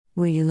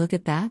Will you look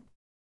at that?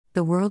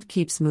 The world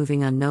keeps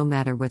moving on no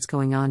matter what's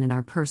going on in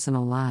our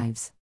personal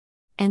lives.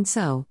 And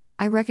so,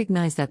 I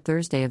recognize that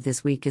Thursday of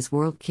this week is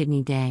World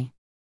Kidney Day.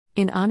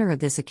 In honor of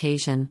this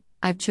occasion,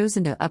 I've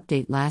chosen to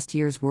update last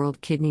year's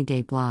World Kidney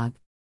Day blog.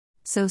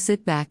 So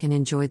sit back and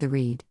enjoy the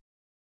read.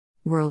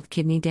 World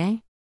Kidney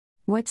Day?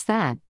 What's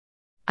that?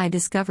 I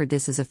discovered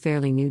this is a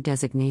fairly new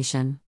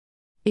designation.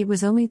 It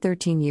was only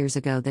 13 years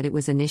ago that it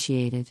was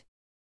initiated.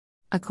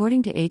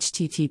 According to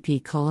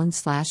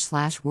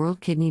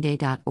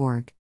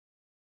http://worldkidneyday.org.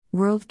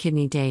 World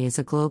Kidney Day is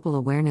a global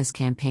awareness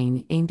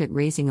campaign aimed at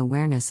raising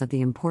awareness of the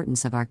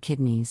importance of our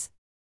kidneys.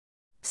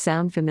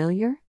 Sound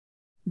familiar?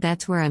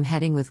 That's where I'm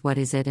heading with what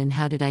is it and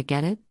how did I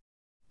get it?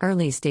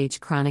 Early stage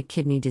chronic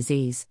kidney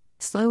disease,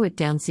 Slow It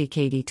Down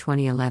CKD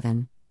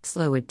 2011,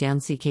 Slow It Down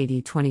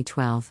CKD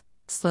 2012,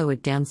 Slow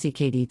It Down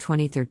CKD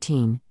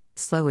 2013,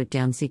 Slow It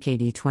Down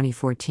CKD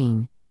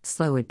 2014,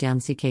 Slow It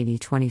Down CKD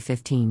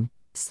 2015,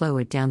 Slow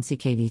It Down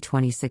CKD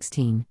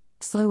 2016,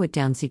 Slow It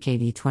Down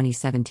CKD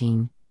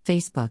 2017,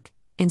 Facebook,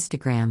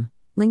 Instagram,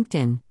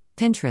 LinkedIn,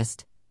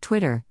 Pinterest,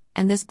 Twitter,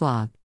 and this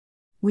blog.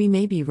 We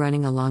may be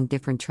running along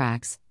different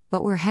tracks,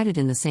 but we're headed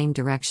in the same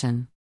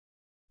direction.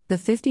 The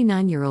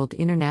 59-year-old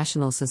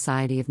International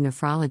Society of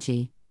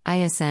Nephrology,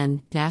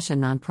 ISN, a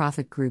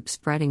nonprofit group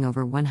spreading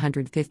over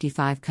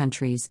 155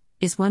 countries,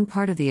 is one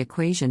part of the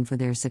equation for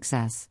their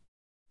success.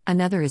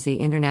 Another is the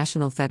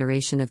International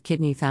Federation of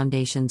Kidney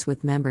Foundations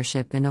with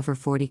membership in over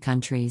 40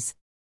 countries.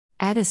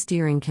 Add a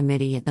steering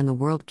committee and the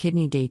World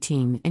Kidney Day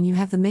team and you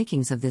have the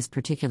makings of this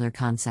particular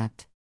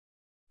concept.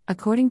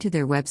 According to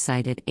their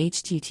website at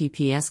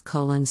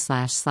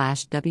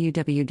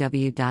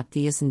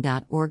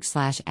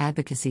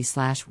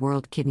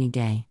https://www.theasin.org/advocacy/World Kidney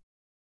Day.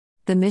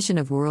 The mission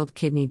of World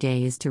Kidney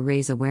Day is to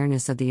raise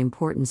awareness of the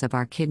importance of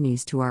our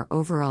kidneys to our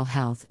overall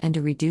health and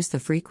to reduce the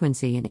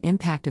frequency and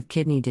impact of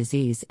kidney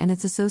disease and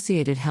its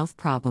associated health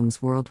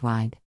problems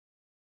worldwide.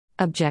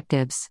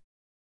 Objectives: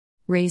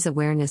 raise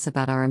awareness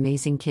about our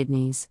amazing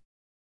kidneys.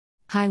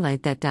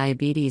 Highlight that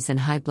diabetes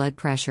and high blood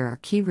pressure are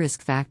key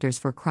risk factors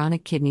for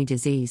chronic kidney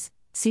disease.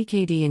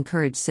 CKD.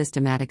 Encourage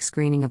systematic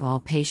screening of all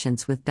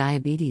patients with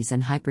diabetes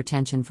and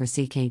hypertension for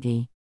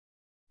CKD.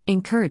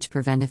 Encourage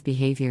preventive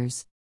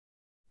behaviors.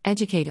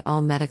 Educate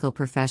all medical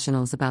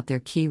professionals about their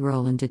key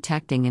role in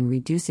detecting and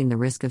reducing the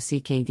risk of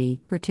CKD,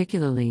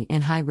 particularly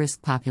in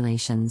high-risk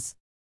populations.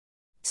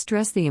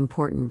 Stress the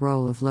important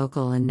role of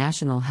local and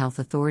national health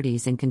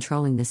authorities in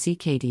controlling the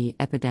CKD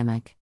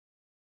epidemic.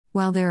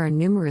 While there are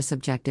numerous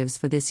objectives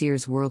for this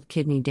year's World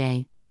Kidney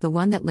Day, the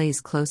one that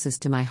lays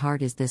closest to my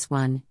heart is this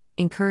one: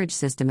 encourage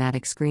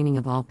systematic screening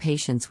of all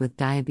patients with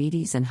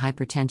diabetes and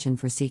hypertension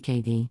for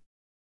CKD.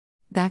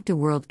 Back to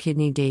World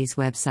Kidney Day's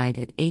website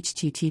at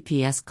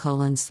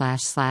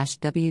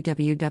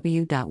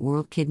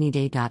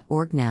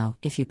https://www.worldkidneyday.org now,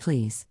 if you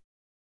please.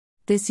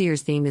 This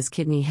year's theme is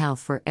Kidney Health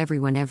for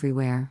Everyone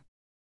Everywhere.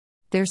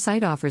 Their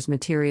site offers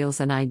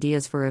materials and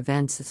ideas for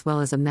events as well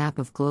as a map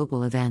of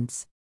global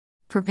events.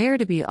 Prepare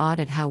to be awed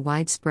at how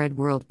widespread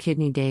World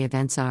Kidney Day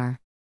events are.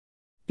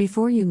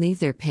 Before you leave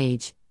their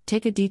page,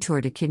 take a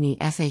detour to Kidney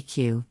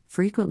FAQ,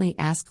 Frequently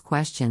Asked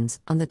Questions,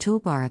 on the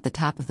toolbar at the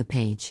top of the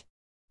page.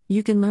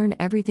 You can learn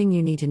everything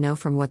you need to know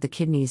from what the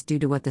kidneys do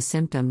to what the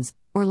symptoms,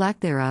 or lack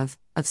thereof,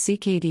 of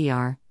CKD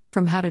are,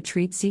 from how to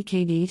treat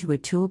CKD to a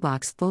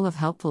toolbox full of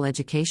helpful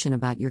education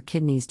about your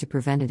kidneys to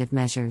preventative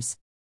measures.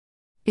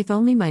 If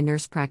only my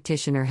nurse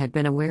practitioner had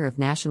been aware of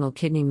National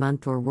Kidney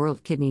Month or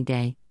World Kidney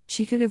Day,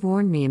 she could have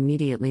warned me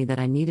immediately that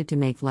I needed to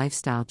make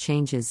lifestyle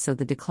changes so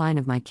the decline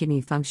of my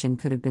kidney function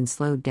could have been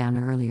slowed down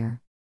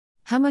earlier.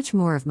 How much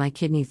more of my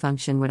kidney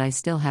function would I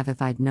still have if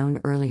I'd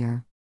known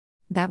earlier?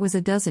 That was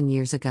a dozen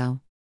years ago.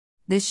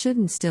 This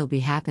shouldn't still be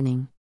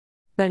happening.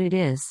 But it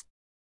is.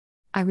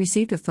 I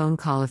received a phone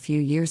call a few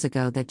years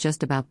ago that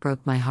just about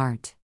broke my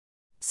heart.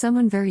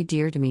 Someone very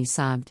dear to me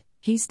sobbed,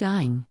 "He's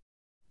dying."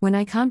 When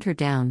I calmed her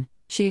down,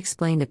 she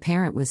explained a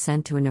parent was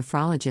sent to a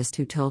nephrologist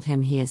who told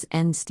him he has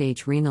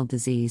end-stage renal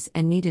disease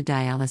and needed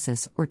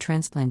dialysis or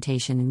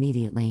transplantation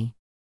immediately.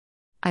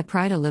 I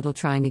pried a little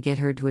trying to get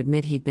her to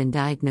admit he'd been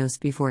diagnosed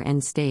before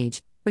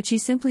end-stage, but she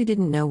simply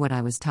didn't know what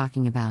I was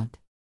talking about.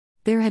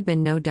 There had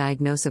been no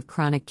diagnosis of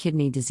chronic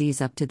kidney disease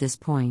up to this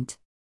point.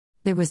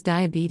 There was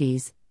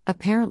diabetes,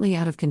 apparently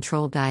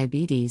out-of-control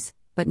diabetes,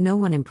 but no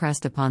one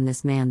impressed upon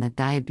this man that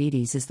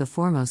diabetes is the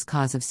foremost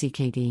cause of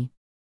CKD.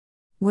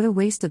 What a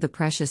waste of the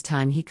precious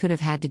time he could have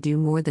had to do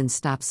more than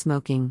stop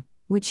smoking,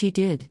 which he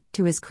did,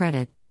 to his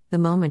credit, the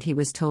moment he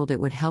was told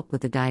it would help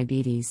with the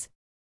diabetes.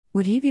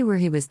 Would he be where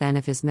he was then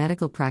if his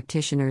medical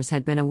practitioners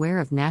had been aware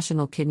of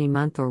National Kidney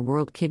Month or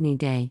World Kidney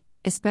Day,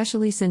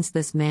 especially since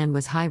this man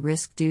was high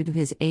risk due to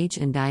his age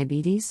and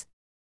diabetes?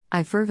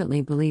 I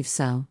fervently believe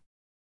so.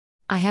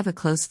 I have a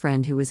close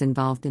friend who was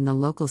involved in the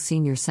local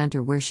senior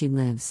center where she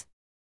lives.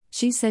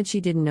 She said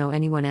she didn't know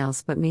anyone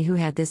else but me who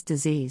had this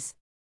disease.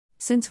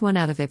 Since 1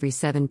 out of every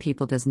 7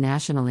 people does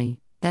nationally,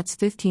 that's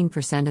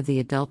 15% of the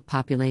adult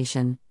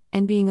population,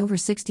 and being over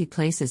 60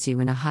 places you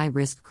in a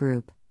high-risk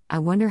group. I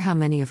wonder how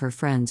many of her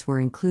friends were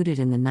included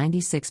in the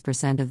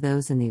 96% of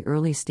those in the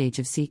early stage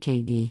of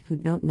CKD who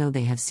don't know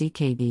they have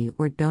CKD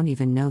or don't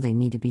even know they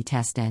need to be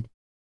tested.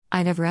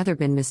 I'd have rather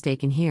been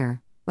mistaken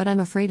here, but I'm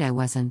afraid I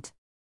wasn't.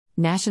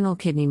 National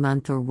Kidney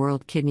Month or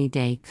World Kidney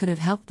Day could have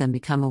helped them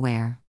become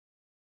aware.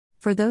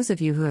 For those of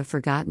you who have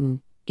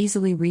forgotten,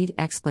 easily read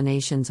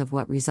explanations of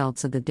what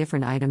results of the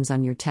different items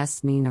on your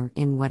tests mean or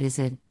in what is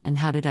it, and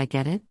how did I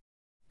get it?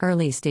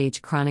 Early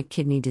stage chronic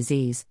kidney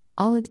disease,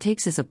 all it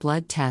takes is a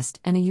blood test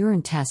and a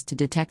urine test to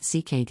detect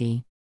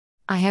CKD.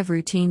 I have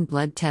routine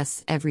blood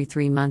tests every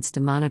 3 months to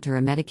monitor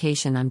a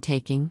medication I'm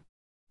taking.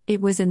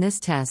 It was in this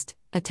test,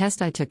 a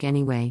test I took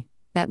anyway,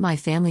 that my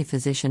family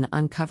physician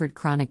uncovered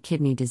chronic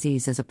kidney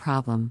disease as a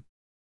problem.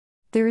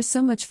 There is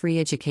so much free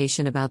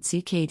education about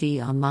CKD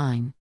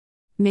online.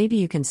 Maybe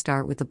you can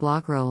start with the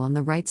blog roll on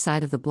the right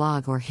side of the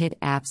blog or hit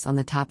apps on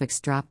the topics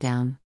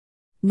drop-down.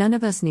 None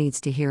of us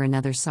needs to hear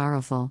another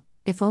sorrowful,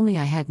 "If only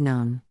I had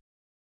known."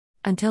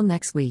 Until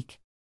next week.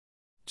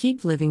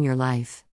 Keep living your life.